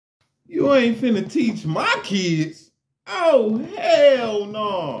You ain't finna teach my kids. Oh, hell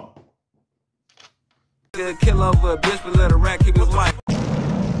no. Kill over a bitch, but let a rat keep his life.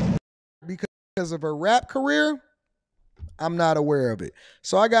 Because of her rap career, I'm not aware of it.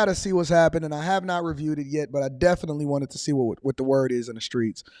 So I got to see what's happening. I have not reviewed it yet, but I definitely wanted to see what the word is in the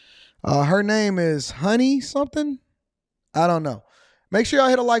streets. Her name is Honey something. I don't know. Make sure y'all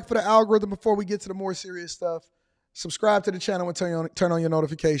hit a like for the algorithm before we get to the more serious stuff. Subscribe to the channel and turn on your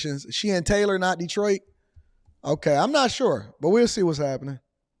notifications. Is she in Taylor, not Detroit? Okay, I'm not sure, but we'll see what's happening.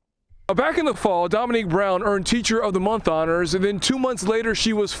 Back in the fall, Dominique Brown earned Teacher of the Month honors, and then 2 months later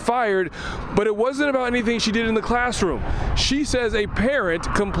she was fired, but it wasn't about anything she did in the classroom. She says a parent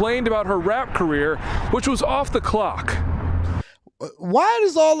complained about her rap career, which was off the clock. Why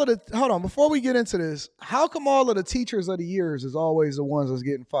does all of the, hold on, before we get into this, how come all of the teachers of the years is always the ones that's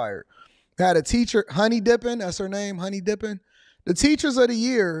getting fired? Had a teacher, Honey Dippin', that's her name, Honey Dippin'. The teachers of the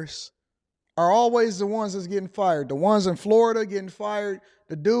years are always the ones that's getting fired. The ones in Florida getting fired.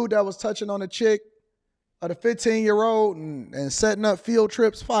 The dude that was touching on the chick, the 15-year-old and setting up field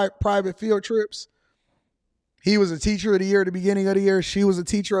trips, private field trips. He was a teacher of the year at the beginning of the year. She was a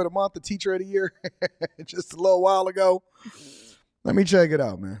teacher of the month, the teacher of the year, just a little while ago. Let me check it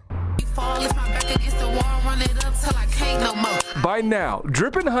out, man. By now,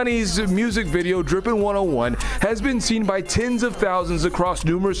 Drippin' Honey's music video, Drippin' 101, has been seen by tens of thousands across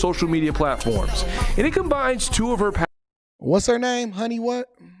numerous social media platforms. And it combines two of her... What's her name? Honey what?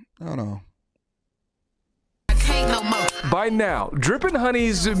 I don't know. By now, Drippin'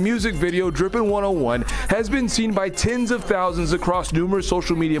 Honey's music video, Drippin' 101, has been seen by tens of thousands across numerous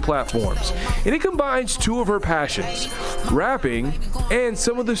social media platforms. And it combines two of her passions, rapping and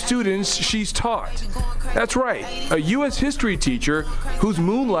some of the students she's taught. That's right, a U.S. history teacher who's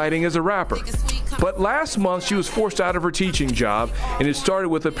moonlighting as a rapper. But last month, she was forced out of her teaching job, and it started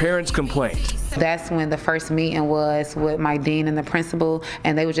with a parent's complaint. That's when the first meeting was with my dean and the principal,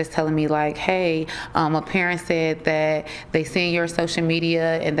 and they were just telling me like, hey, a parent said that they seen your social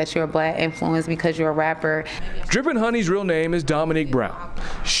media and that you're a black influence because you're a rapper. Drippin' Honey's real name is Dominique Brown.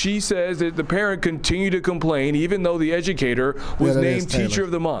 She says that the parent continued to complain even though the educator was named Teacher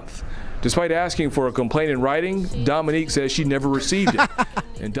of the Month. Despite asking for a complaint in writing, Dominique says she never received it.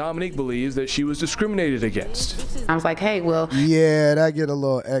 And Dominique believes that she was discriminated against. I was like, hey, well. Yeah, that get a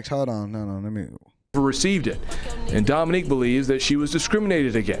little X. Hold on. No, let me. Received it. And Dominique believes that she was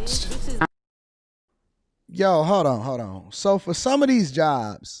discriminated against. Yo, hold on. So for some of these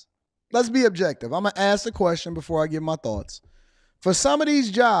jobs, let's be objective. I'm going to ask the question before I give my thoughts. For some of these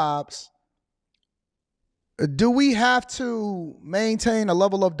jobs, do we have to maintain a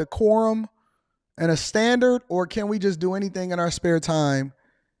level of decorum and a standard, or can we just do anything in our spare time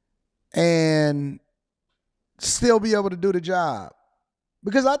and still be able to do the job?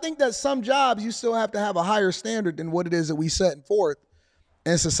 Because I think that some jobs you still have to have a higher standard than what it is that we setting forth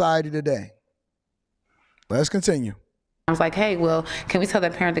in society today. Let's continue. I was like, hey, well, can we tell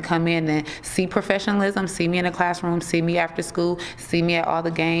that parent to come in and see professionalism, see me in the classroom, see me after school, see me at all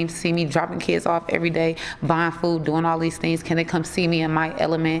the games, see me dropping kids off every day, buying food, doing all these things. Can they come see me in my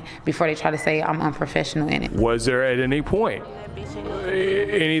element before they try to say I'm unprofessional in it? Was there at any point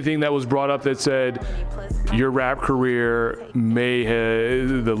anything that was brought up that said your rap career may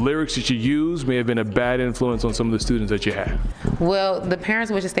have, the lyrics that you use may have been a bad influence on some of the students that you had? Well, the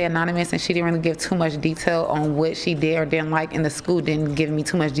parents would just stay anonymous, and she didn't really give too much detail on what she did or didn't like, and the school didn't give me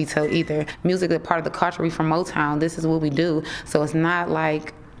too much detail either. Music is part of the culture. We from Motown. This is what we do. So it's not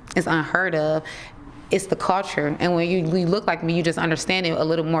like it's unheard of. It's the culture, and when you look like me, you just understand it a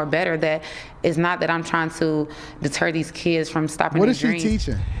little more better, that it's not that I'm trying to deter these kids from stopping their dreams. What is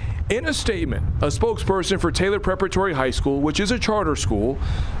she teaching? In a statement, a spokesperson for Taylor Preparatory High School, which is a charter school,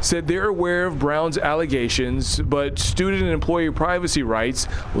 said they're aware of Brown's allegations, but student and employee privacy rights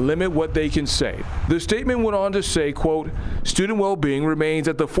limit what they can say. The statement went on to say, quote, student well-being remains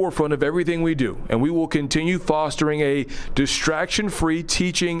at the forefront of everything we do, and we will continue fostering a distraction-free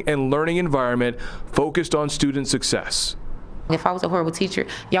teaching and learning environment focused on student success. If I was a horrible teacher,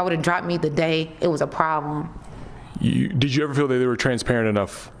 y'all would have dropped me the day it was a problem. Did you ever feel that they were transparent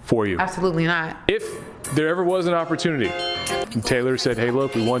enough for you? Absolutely not. If there ever was an opportunity, and Taylor said, hey,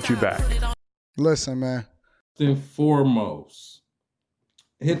 look, we want you back. Listen, man. First and foremost,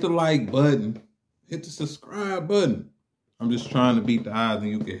 hit the like button, hit the subscribe button. I'm just trying to beat the odds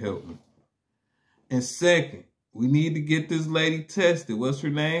and you can help me. And second, we need to get this lady tested. What's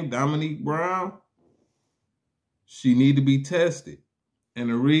her name? Dominique Brown? She need to be tested. And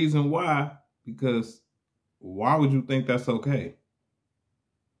the reason why, because why would you think that's okay?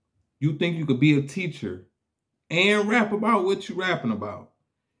 You think you could be a teacher and rap about what you're rapping about?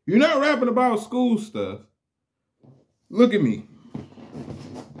 You're not rapping about school stuff. Look at me.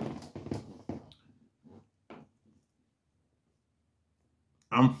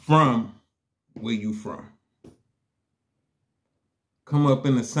 I'm from where you from. Come up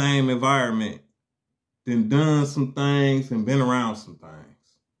in the same environment, then done some things and been around some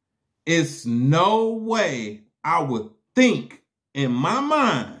things. It's no way I would think in my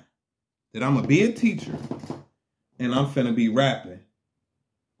mind that I'm going to be a teacher and I'm finna be rapping,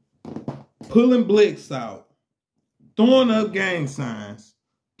 pulling blicks out, throwing up gang signs,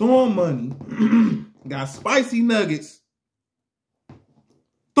 throwing money, got spicy nuggets,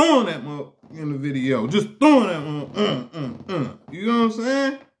 throwing that motherfucker in the video, just throwing that one, You know what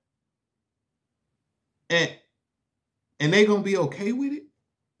I'm saying? And they gonna be okay with it?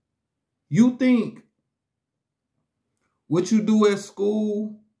 You think what you do at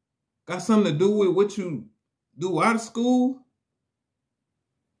school got something to do with what you do out of school?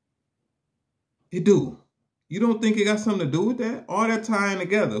 It do. You don't think it got something to do with that? All that tying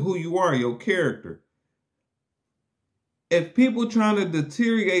together, who you are, your character. If people trying to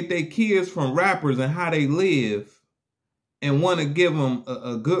deteriorate their kids from rappers and how they live and want to give them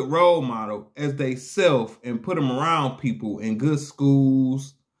a good role model as they self and put them around people in good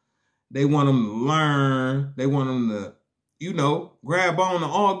schools, they want them to learn, they want them to, you know, grab on to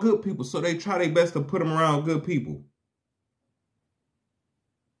all good people. So they try their best to put them around good people.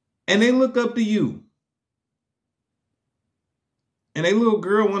 And they look up to you. And they little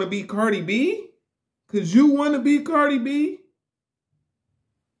girl want to be Cardi B? Because you want to be Cardi B?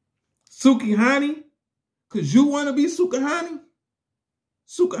 Sukihani? Because you want to be Sukihani?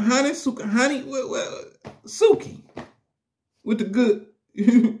 Sukihani? Suki. With the good.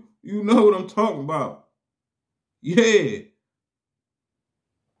 You know what I'm talking about. Yeah.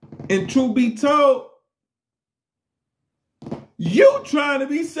 And truth be told, you trying to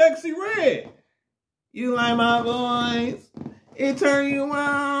be SEXYY. You like my voice? It turn you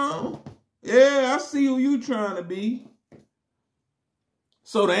on. Yeah, I see who you trying to be.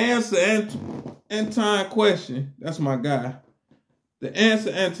 So the answer, Anton question, that's my guy. The answer,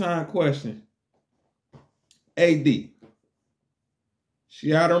 Anton question, AD.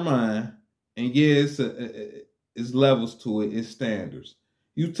 She out her mind, and yeah, it's levels to it, it's standards.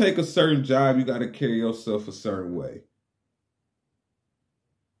 You take a certain job, you got to carry yourself a certain way.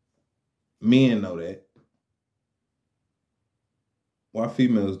 Men know that. Why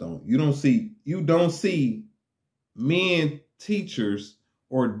females don't? You don't see men teachers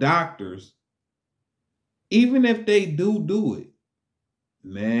or doctors, even if they do it,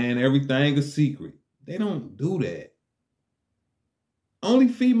 man, everything is secret. They don't do that. Only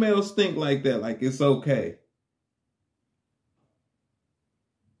females think like that, like it's okay.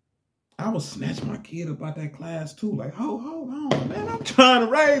 I would snatch my kid up out that class too. Like, hold on, man. I'm trying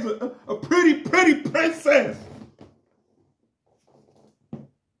to raise a pretty princess.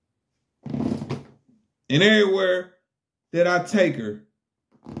 And everywhere that I take her,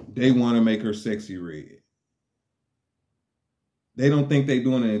 they want to make her SEXYY. They don't think they're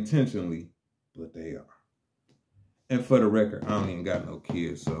doing it intentionally, but they are. And for the record, I don't even got no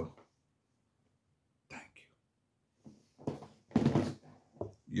kids, so thank you.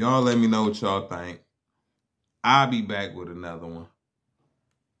 Y'all let me know what y'all think. I'll be back with another one.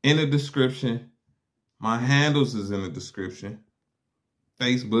 In the description, my handles is in the description.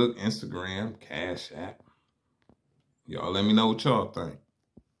 Facebook, Instagram, Cash App. Y'all let me know what y'all think.